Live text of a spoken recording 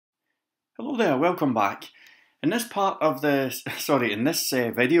Hello there, welcome back. In this part of the, in this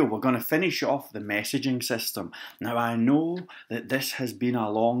video, we're going to finish off the messaging system. Now, I know that this has been a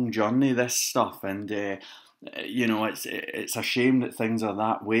long journey, this stuff, and you know, it's a shame that things are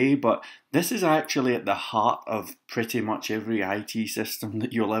that way, but this is actually at the heart of pretty much every IT system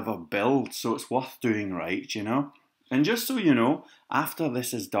that you'll ever build, so it's worth doing right, you know. And just so you know, after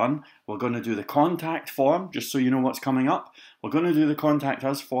this is done, we're going to do the contact form, just so you know what's coming up. We're going to do the contact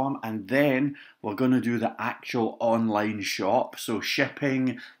us form, and then we're going to do the actual online shop. So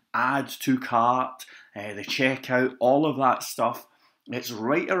shipping, add to cart, the checkout, all of that stuff. It's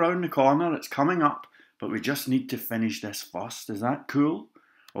right around the corner, it's coming up, but we just need to finish this first. Is that cool?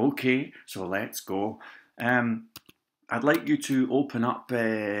 Okay, so let's go. I'd like you to open up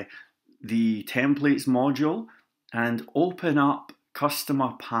the templates module and open up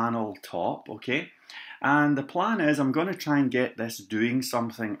customer panel top, okay? And the plan is I'm going to try and get this doing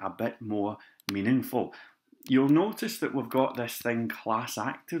something a bit more meaningful. You'll notice that we've got this thing class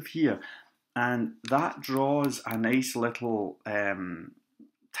active here, and that draws a nice little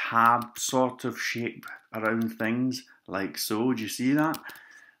tab sort of shape around things like so. Do you see that?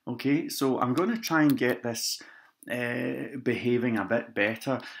 Okay, so I'm going to try and get this behaving a bit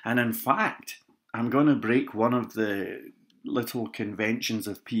better, and in fact I'm going to break one of the little conventions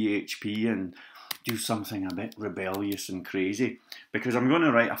of PHP and do something a bit rebellious and crazy, because I'm going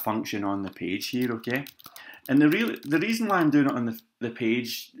to write a function on the page here, okay? And the reason why I'm doing it on the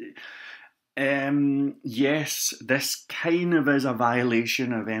page, yes, this kind of is a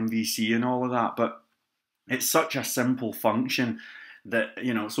violation of MVC and all of that, but it's such a simple function that,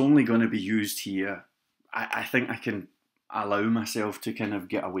 you know, it's only going to be used here. I think I can allow myself to kind of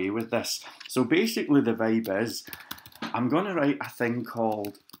get away with this. So basically the vibe is I'm going to write a thing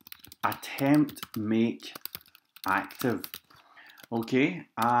called attempt make active, okay,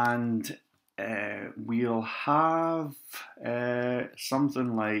 and we'll have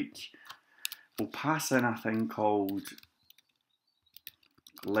something like, we'll pass in a thing called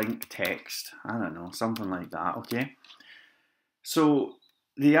link text, I don't know, something like that, okay. So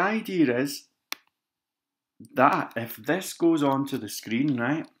the idea is that if this goes onto the screen,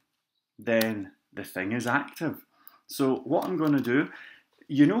 right, then the thing is active. So what I'm going to do,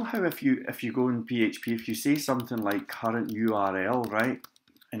 you know how if you go in PHP, if you say something like current URL, right,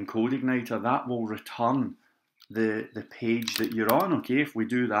 in Codeigniter, that will return the page that you're on, okay? If we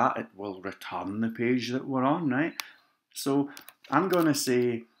do that, it will return the page that we're on, right? So I'm going to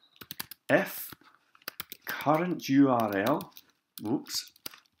say if current URL, whoops,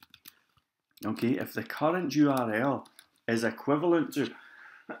 okay, if the current URL is equivalent to,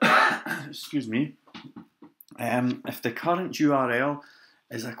 excuse me, if the current URL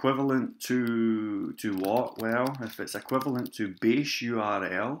is equivalent to what? Well, if it's equivalent to base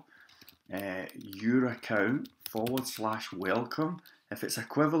URL, your account / welcome, if it's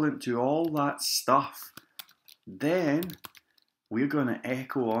equivalent to all that stuff, then we're going to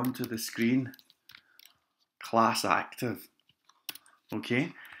echo onto the screen class active,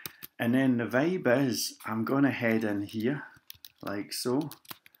 okay? And then the vibe is I'm going to head in here like so,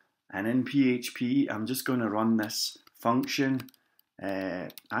 and in PHP I'm just going to run this function.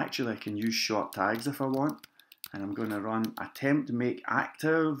 Actually I can use short tags if I want, and I'm going to run attempt make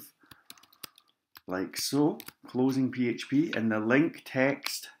active like so, closing PHP, and the link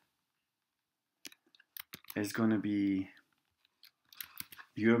text is going to be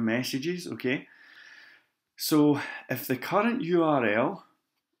your messages, okay? So if the current URL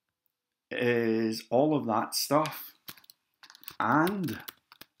is all of that stuff and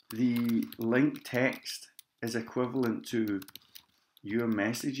the link text is equivalent to your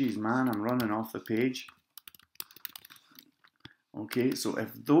messages, man, I'm running off the page. Okay, so if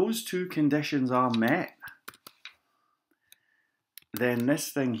those two conditions are met, then this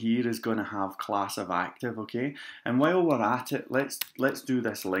thing here is going to have class of active, okay? And while we're at it, let's do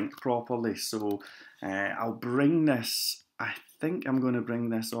this link properly. So I'll bring this, I think I'm going to bring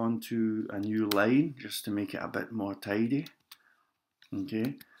this onto a new line just to make it a bit more tidy,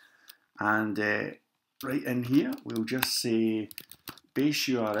 okay? And right in here, we'll just say base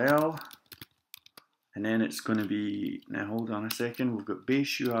URL, and then it's going to be, now hold on a second, we've got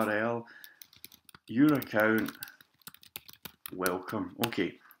base URL, your account, welcome.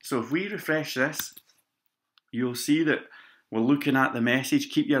 Okay, so if we refresh this, you'll see that we're looking at the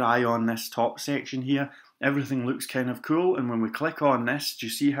message. Keep your eye on this top section here. Everything looks kind of cool, and when we click on this, do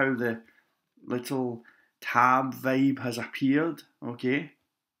you see how the little tab vibe has appeared? Okay,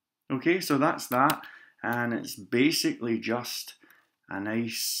 so that's that, and it's basically just a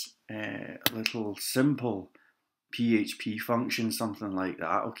nice little simple PHP function, something like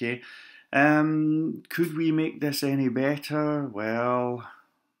that, okay? Could we make this any better? Well,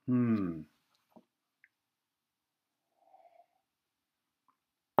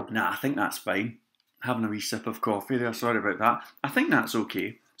 Nah, I think that's fine. Having a wee sip of coffee there, sorry about that. I think that's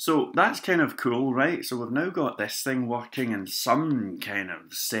okay. So that's kind of cool, right? So we've now got this thing working in some kind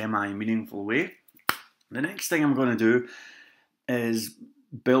of semi-meaningful way. The next thing I'm going to do is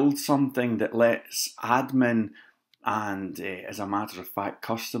build something that lets admin and, as a matter of fact,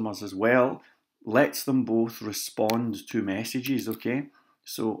 customers as well, lets them both respond to messages, okay?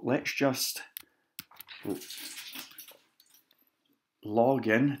 So let's just log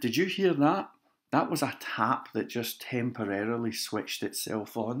in. Did you hear that? That was a tap that just temporarily switched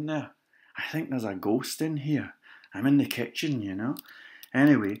itself on there. I think there's a ghost in here. I'm in the kitchen, you know.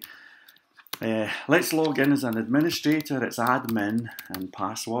 Anyway, let's log in as an administrator. It's admin and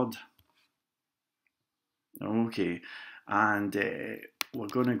password. Okay, and we're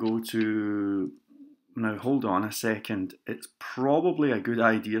going to go to... Now, hold on a second. It's probably a good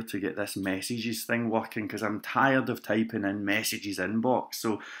idea to get this messages thing working because I'm tired of typing in messages inbox.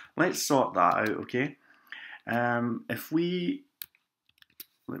 So let's sort that out, okay? If we...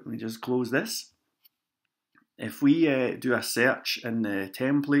 Let me just close this. If we do a search in the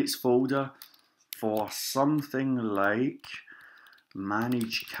templates folder for something like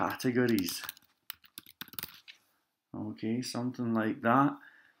manage categories, okay, something like that,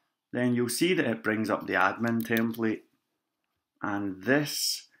 then you'll see that it brings up the admin template, and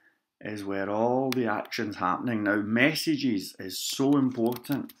this is where all the action's happening. Now, messages is so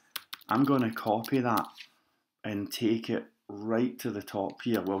important. I'm going to copy that and take it right to the top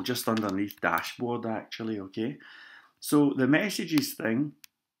here. Well, just underneath dashboard, actually, okay? So the messages thing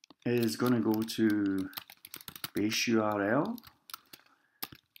is going to go to base URL,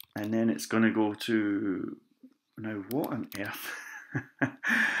 and then it's going to go to... Now, what on earth?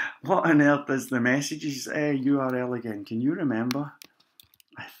 What on earth is the messages URL again? Can you remember?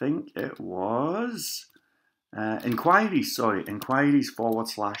 I think it was inquiries, sorry,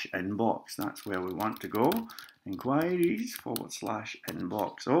 inquiries/inbox. That's where we want to go.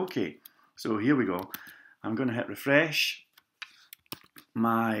 Inquiries/inbox. Okay, so here we go. I'm going to hit refresh.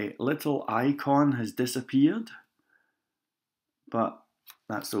 My little icon has disappeared, but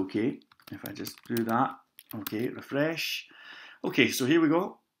that's okay. If I just do that, okay, refresh. Okay, so here we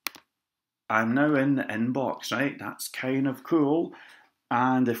go. I'm now in the inbox, right? That's kind of cool.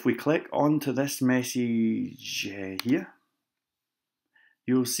 And if we click onto this message here,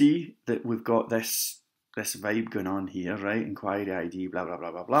 you'll see that we've got this vibe going on here, right? Inquiry ID, blah, blah,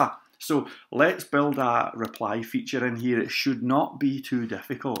 blah, blah, blah. So let's build a reply feature in here. It should not be too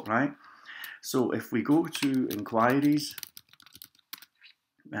difficult, right? So if we go to inquiries,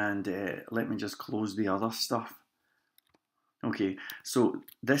 and let me just close the other stuff. Okay, so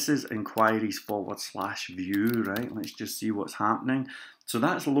this is inquiries/view, right? Let's just see what's happening. So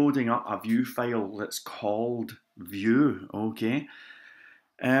that's loading up a view file that's called view, okay?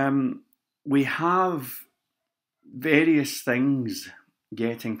 We have various things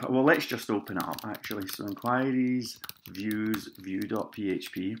getting... Well, let's just open it up, actually. So inquiries, views,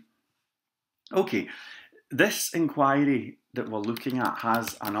 view.php. Okay, this inquiry that we're looking at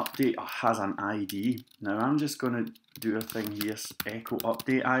has an update, or has an ID. Now I'm just going to do a thing here, echo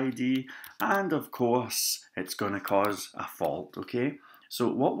update ID, and of course it's going to cause a fault, okay?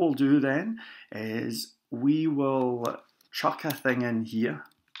 So what we'll do then is we will chuck a thing in here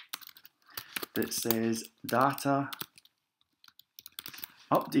that says data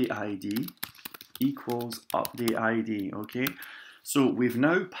update ID equals update ID, okay? So we've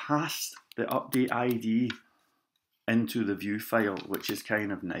now passed the update ID into the view file, which is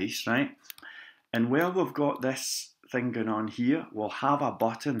kind of nice, right? And where we've got this thing going on here, we'll have a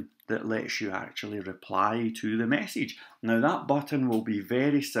button that lets you actually reply to the message. Now that button will be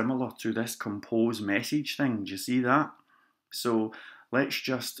very similar to this compose message thing. Do you see that? So let's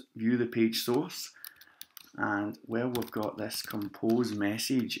just view the page source, and where we've got this compose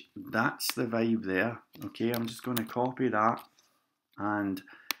message, that's the vibe there. Okay, I'm just going to copy that, and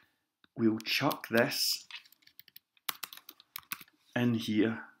we'll chuck this in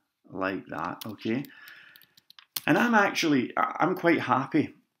here like that, okay? And I'm quite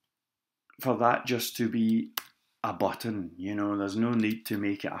happy for that just to be a button, you know. There's no need to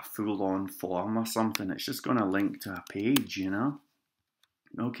make it a full-on form or something. It's just going to link to a page, you know.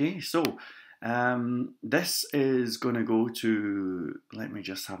 Okay, so this is going to go to... Let me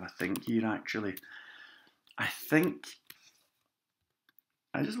just have a think here, actually. I think...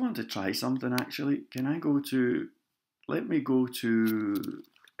 I just want to try something, actually. Can I go to... Let me go to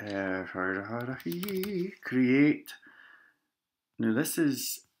create. Now this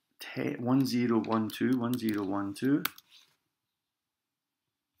is 1012.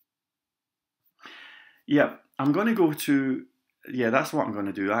 Yeah, I'm going to go to, yeah, that's what I'm going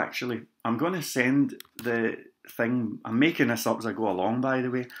to do actually. I'm going to send the thing, I'm making this up as I go along by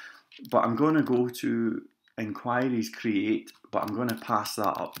the way, but I'm going to go to inquiries create, but I'm going to pass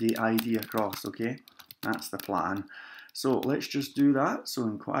that update ID across, okay? That's the plan. So let's just do that. So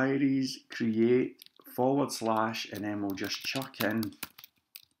inquiries create / and then we'll just chuck in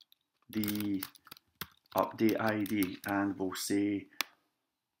the update ID and we'll say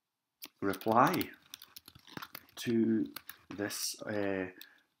reply to this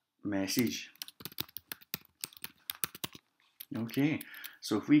message. Okay,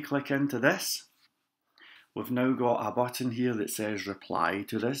 so if we click into this, we've now got a button here that says reply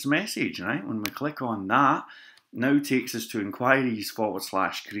to this message, right? When we click on that, now takes us to inquiries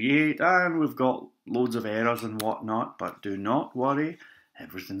 / create, and we've got loads of errors and whatnot, but do not worry,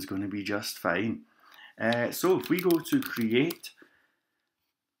 everything's going to be just fine. So if we go to create,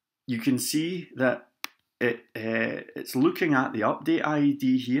 you can see that it's looking at the update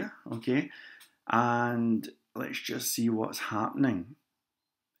ID here, okay? And let's just see what's happening.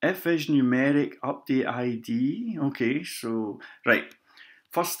 If is numeric update ID, okay, so, right.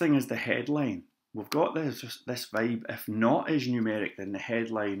 First thing is the headline. We've got this vibe. If not is numeric, then the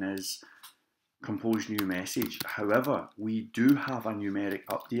headline is compose new message. However, we do have a numeric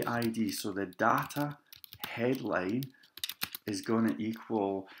update ID, so the data headline is going to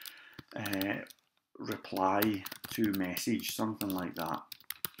equal reply to message, something like that.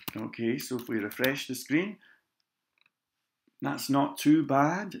 Okay, so if we refresh the screen, that's not too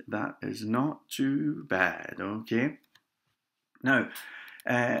bad. That is not too bad, okay? Now,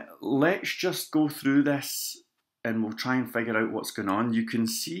 let's just go through this and we'll try and figure out what's going on. You can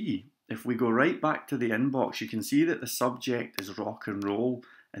see, if we go right back to the inbox, you can see that the subject is rock and roll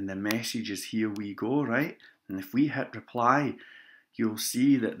and the message is here we go, right? And if we hit reply, you'll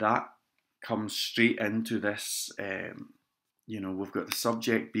see that that comes straight into this, you know, we've got the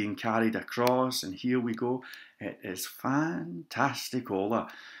subject being carried across and here we go. It is fantasticola.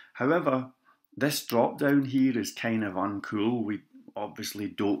 However, this drop down here is kind of uncool. We obviously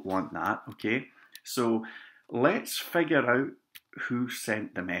don't want that, okay? So let's figure out who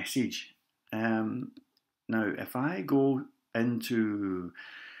sent the message. Now, if I go into,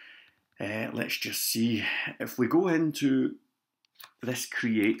 let's just see, if we go into this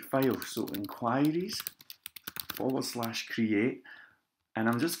create file, so inquiries / create, and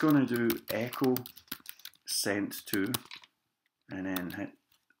I'm just going to do echo sent to, and then hit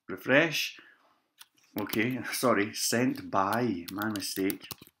refresh. Okay, sorry, sent by, my mistake.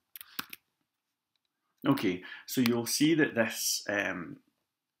 Okay, so you'll see that this,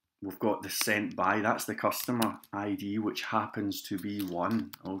 we've got the sent by, that's the customer ID, which happens to be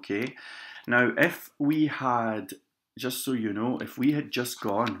 1, okay? Now, if we had, just so you know, if we had just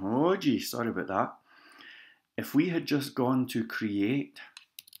gone, oh gee, sorry about that. If we had just gone to create,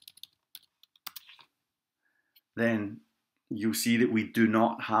 then you'll see that we do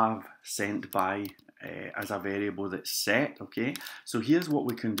not have sent by as a variable that's set, okay? So here's what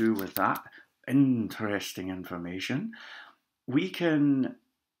we can do with that interesting information. We can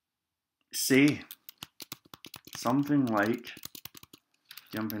say something like,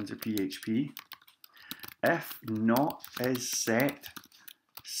 jump into PHP, if not is set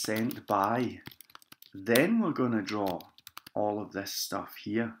sent by, then we're going to draw all of this stuff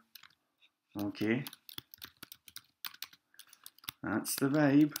here, okay? That's the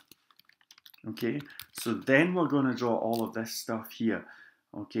vibe, okay? So then we're going to draw all of this stuff here,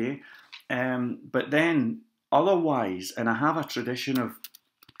 okay? But then otherwise, and I have a tradition of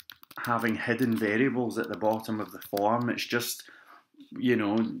having hidden variables at the bottom of the form, it's just, you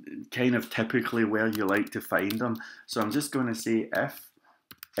know, kind of typically where you like to find them. So I'm just going to say if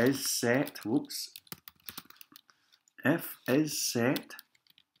is set, whoops, if is set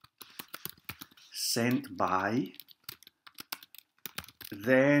sent by,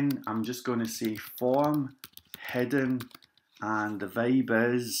 then I'm just going to say form hidden, and the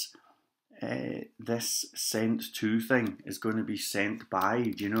vibe is this sent to thing is going to be sent by.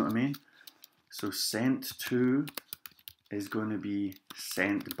 Do you know what I mean? So sent to is going to be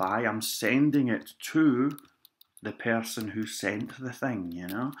sent by. I'm sending it to the person who sent the thing, you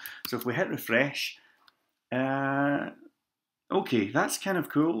know? So if we hit refresh, okay, that's kind of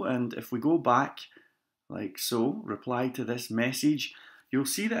cool. And if we go back like so, reply to this message, you'll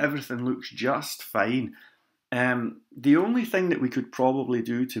see that everything looks just fine. The only thing that we could probably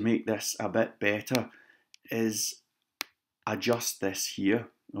do to make this a bit better is adjust this here,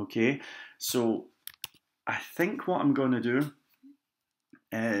 okay? So I think what I'm going to do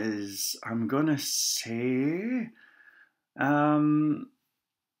is, I'm going to say, let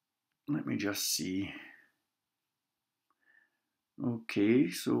me just see.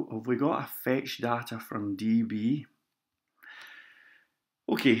 Okay, so have we got a fetch data from DB?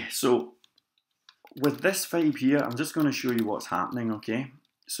 Okay, so with this vibe here, I'm just going to show you what's happening, okay?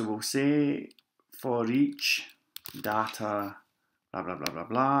 So we'll say for each data, blah, blah, blah, blah,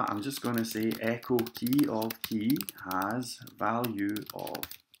 blah. I'm just going to say echo key of key has value of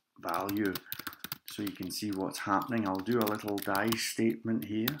value. So you can see what's happening. I'll do a little die statement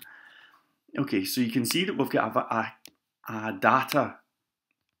here. Okay, so you can see that we've got a data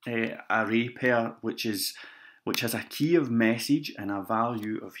array pair which has a key of message and a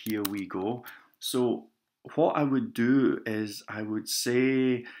value of here we go. So what I would do is I would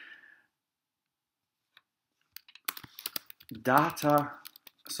say data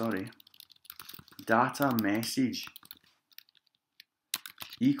message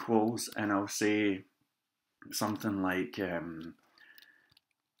equals, and I'll say something like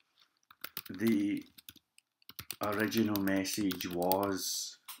the original message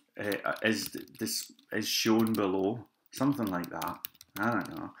was is shown below, something like that. I don't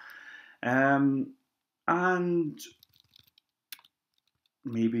know, and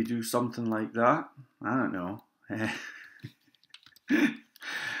maybe do something like that. I don't know.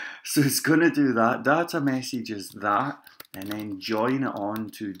 So it's going to do that. Data message is that, and then join it on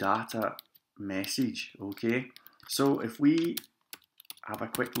to data message. Okay, so if we have a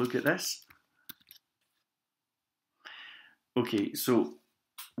quick look at this. Okay, so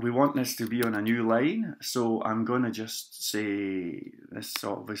we want this to be on a new line, so I'm going to just say this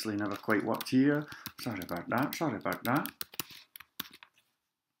obviously never quite worked here. Sorry about that.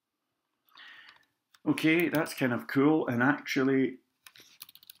 Okay, that's kind of cool, and actually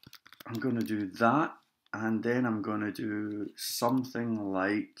I'm going to do that, and then I'm going to do something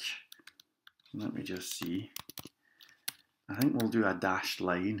like, let me just see, I think we'll do a dashed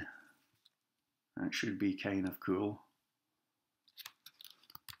line. That should be kind of cool.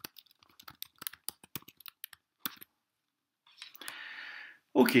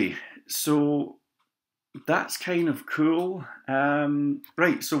 Okay, so that's kind of cool.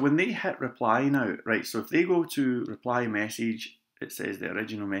 Right, so when they hit reply now, right, so if they go to reply message, it says the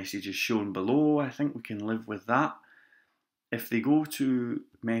original message is shown below. I think we can live with that. If they go to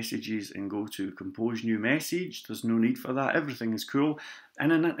messages and go to compose new message, there's no need for that. Everything is cool.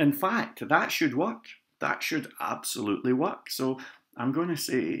 And in fact, that should work. That should absolutely work. So I'm going to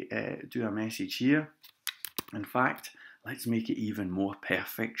say, do a message here. In fact, let's make it even more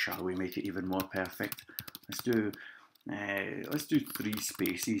perfect. Shall we make it even more perfect? Let's do 3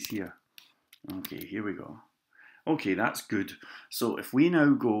 spaces here. Okay, here we go. Okay, that's good. So if we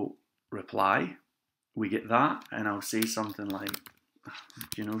now go reply, we get that, and I'll say something like,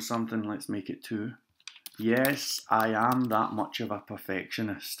 you know something, let's make it 2. Yes, I am that much of a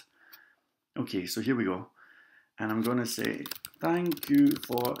perfectionist. Okay, so here we go. And I'm going to say, thank you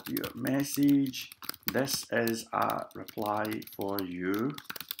for your message. This is a reply for you.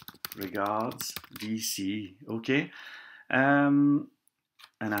 Regards, DC. Okay. And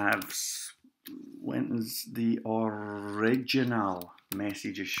I've when's the original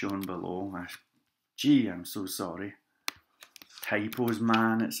message is shown below. Gee, I'm so sorry. Typos,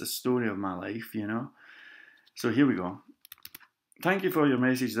 man. It's the story of my life, you know. So here we go. Thank you for your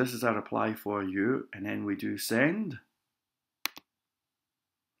message. This is a reply for you. And then we do send.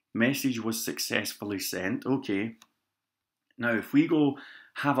 Message was successfully sent. Okay. Now, if we go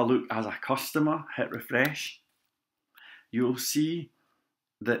have a look as a customer, hit refresh, you'll see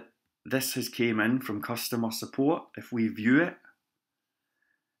that this has came in from customer support. If we view it,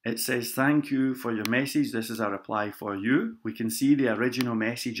 it says, thank you for your message. This is a reply for you. We can see the original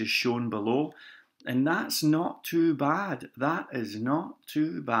message is shown below. And that's not too bad. That is not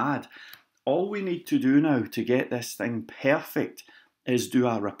too bad. All we need to do now to get this thing perfect is do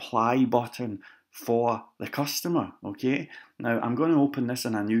a reply button for the customer, okay? Now, I'm going to open this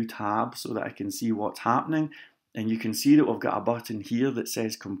in a new tab so that I can see what's happening. And you can see that we've got a button here that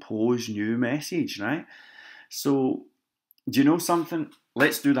says compose new message, right? So, do you know something?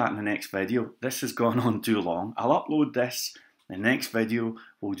 Let's do that in the next video. This has gone on too long. I'll upload this. The next video,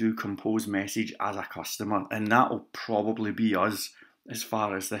 we'll do compose message as a customer, and that'll probably be us as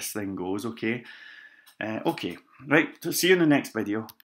far as this thing goes, okay? Okay, right, so see you in the next video.